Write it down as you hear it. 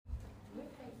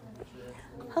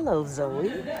Hello,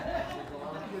 Zoe.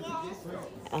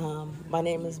 My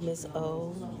name is Miss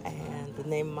O, and the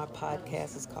name of my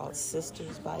podcast is called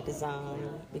Sisters by Design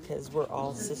because we're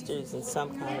all sisters in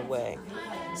some kind of way.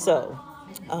 So,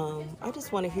 I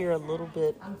just want to hear a little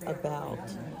bit about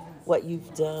what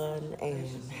you've done and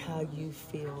how you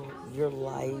feel your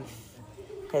life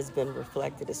has been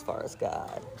reflected as far as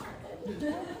God.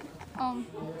 Um,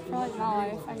 for like my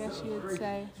life, I guess you would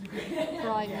say, for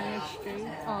like ministry,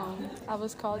 I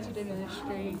was called to do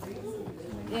ministry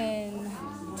in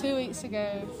 2 weeks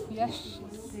ago,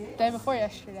 day before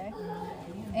yesterday,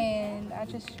 and I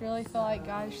just really feel like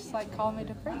God just like called me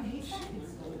to preach.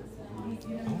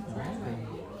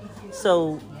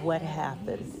 So, what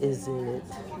happened?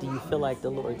 Do you feel like the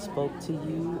Lord spoke to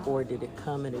you, or did it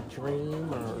come in a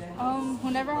dream, or?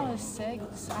 Whenever I was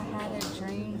 6, I had a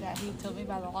dream that He took me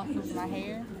by the lock of my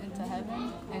hair into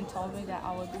heaven and told me that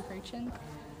I would be preaching.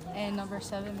 And number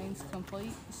 7 means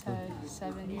complete, so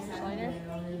 7 years later,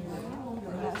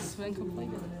 that's been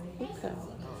completed. Okay.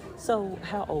 So,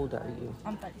 how old are you?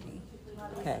 I'm 13.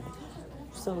 Okay.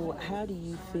 So, how do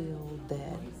you feel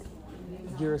that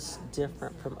you're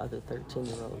different from other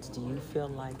 13-year-olds? Do you feel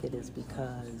like it is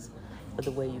because of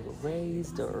the way you were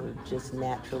raised or just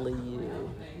naturally you?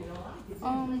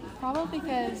 Probably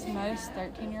because most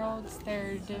 13-year-olds,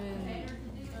 they're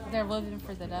living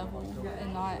for the devil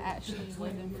and not actually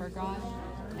living for God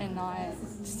and not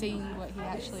seeing what He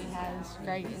actually has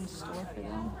great in store for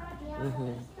them.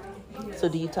 Mm-hmm. So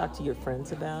do you talk to your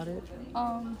friends about it?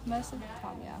 Most of the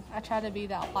time, yeah. I try to be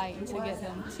that light to get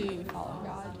them to follow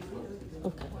God.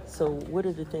 Okay. So what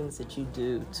are the things that you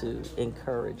do to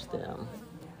encourage them?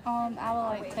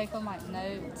 I would take on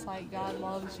notes like God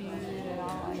loves you, and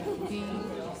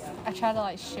I try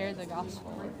to share the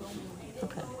gospel with them.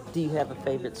 Okay. Do you have a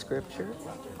favorite scripture?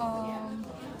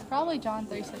 Probably John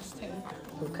 3:16.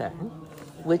 Okay.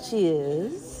 Which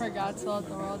is? For God so loved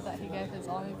the world that He gave His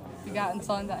only begotten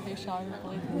Son, that who shall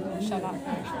believe in Him shall not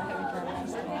perish but have eternal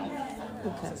life.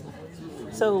 Okay.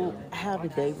 So how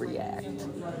did they react?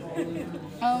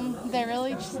 They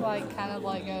really just kind of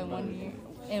go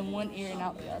in one ear and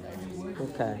out the other.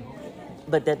 Okay.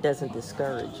 But that doesn't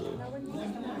discourage you?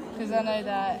 Because I know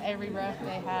that every breath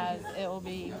they have, it will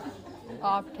be an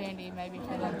opportunity maybe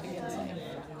for them to get saved.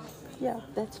 Yeah,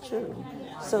 that's true.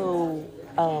 So,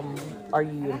 are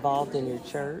you involved in your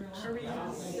church?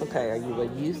 Okay, are you a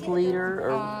youth leader?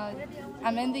 Or?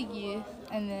 I'm in the youth,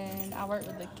 and then I work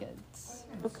with the kids.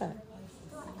 Okay.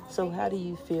 So how do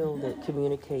you feel that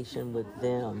communication with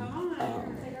them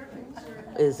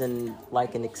is an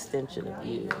extension of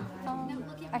you?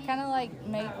 I kind of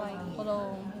make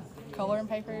little coloring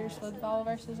papers with Bible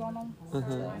verses on them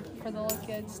for the little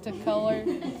kids to color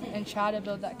and try to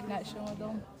build that connection with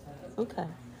them. Okay.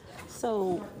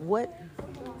 So what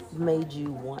made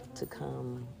you want to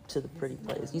come to the Pretty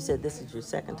Place? You said this is your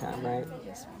second time, right?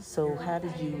 Yes, ma'am. So how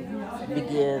did you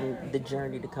begin the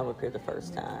journey to come up here the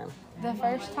first time? The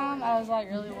first time I was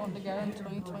really wanting to go in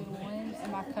 2021,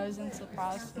 and my cousin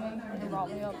surprised me and brought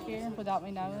me up here without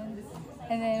me knowing.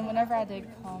 And then whenever I did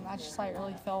come, I just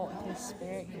really felt His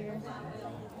spirit here.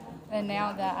 And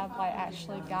now that I've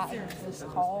actually gotten this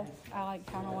call, I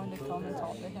kind of wanted to come and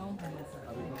talk to Him.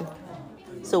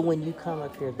 So when you come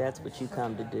up here, that's what you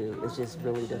come to do. It's just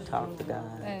really to talk to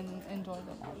God and enjoy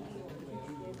the moment.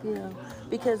 Yeah,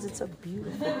 because it's a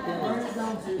beautiful place,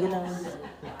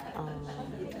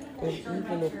 and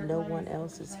even if no one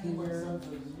else is here,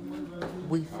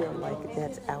 we feel like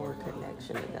that's our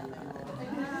connection to God.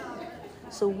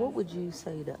 So what would you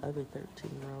say to other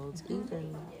 13-year-olds,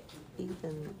 even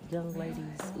young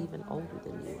ladies, even older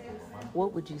than you?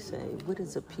 What would you say? What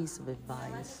is a piece of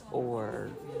advice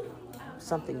or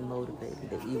something motivating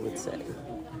that you would say?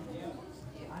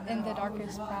 In the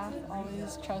darkest path,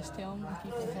 always trust Him and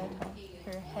keep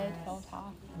your head held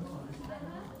high.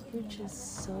 You're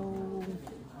just so...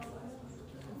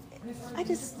 I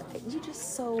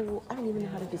don't even know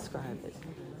how to describe it.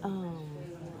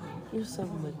 You're so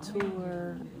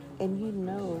mature, and you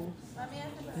know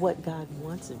what God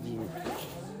wants of you,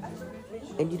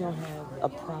 and you don't have a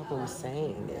problem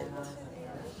saying it.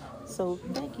 So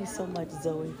thank you so much,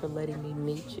 Zoe, for letting me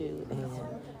meet you, and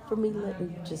for me letting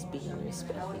you just be in your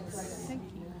space. Thank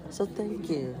you. So thank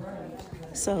you.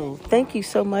 So thank you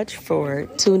so much for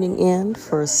tuning in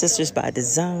for Sisters by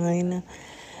Design.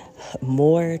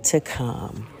 More to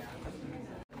come.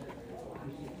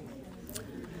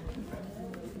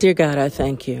 Dear God, I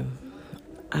thank you.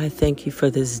 I thank you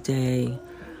for this day.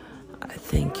 I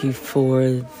thank you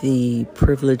for the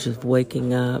privilege of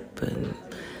waking up and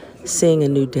seeing a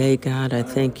new day, God. I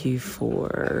thank you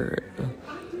for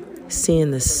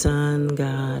seeing the sun,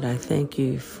 God. I thank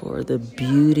you for the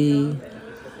beauty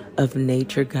of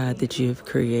nature, God, that you have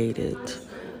created.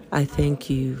 I thank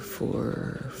you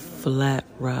for flat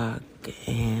rock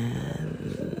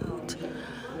and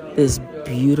this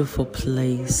beautiful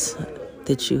place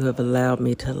that you have allowed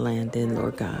me to land in,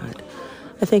 Lord God.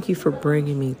 I thank you for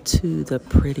bringing me to the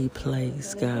pretty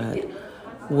place, God,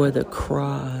 where the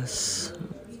cross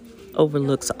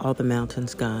overlooks all the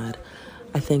mountains, God.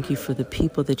 I thank you for the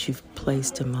people that you've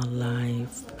placed in my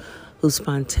life who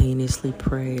spontaneously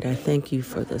prayed. I thank you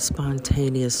for the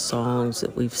spontaneous songs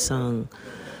that we've sung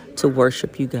to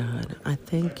worship you, God. I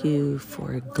thank you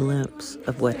for a glimpse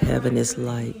of what heaven is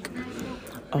like.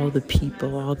 All the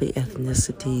people, all the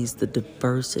ethnicities, the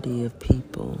diversity of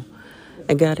people.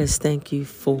 And God, I thank you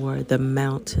for the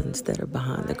mountains that are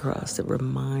behind the cross that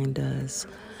remind us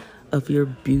of your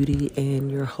beauty and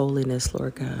your holiness,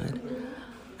 Lord God.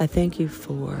 I thank you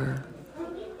for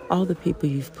all the people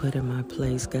you've put in my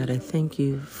place, God. I thank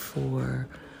you for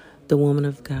the woman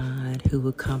of God who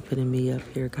accompanied me up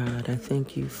here, God. I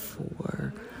thank you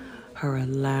for her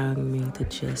allowing me to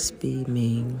just be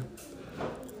me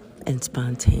and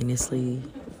spontaneously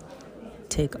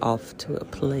take off to a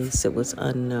place that was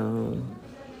unknown.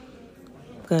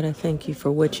 God, I thank you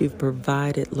for what you've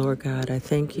provided, Lord God. I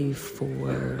thank you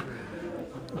for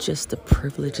just the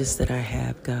privileges that I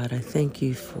have, God. I thank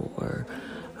you for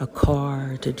a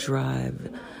car to drive,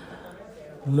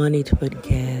 money to put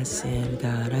gas in,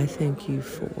 God. I thank you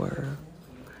for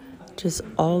just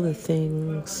all the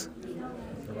things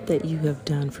that you have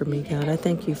done for me, God. I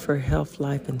thank you for health,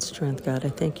 life, and strength, God. I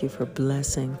thank you for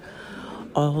blessing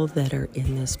all that are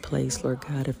in this place, Lord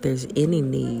God. If there's any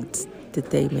needs that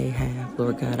they may have,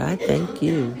 Lord God, I thank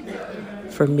you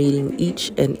for meeting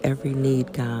each and every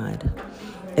need, God.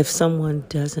 If someone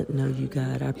doesn't know you,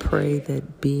 God, I pray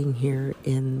that being here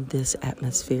in this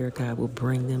atmosphere, God, will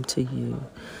bring them to you.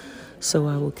 So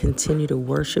I will continue to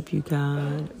worship you,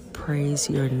 God, praise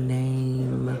your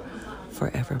name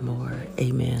forevermore.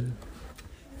 Amen.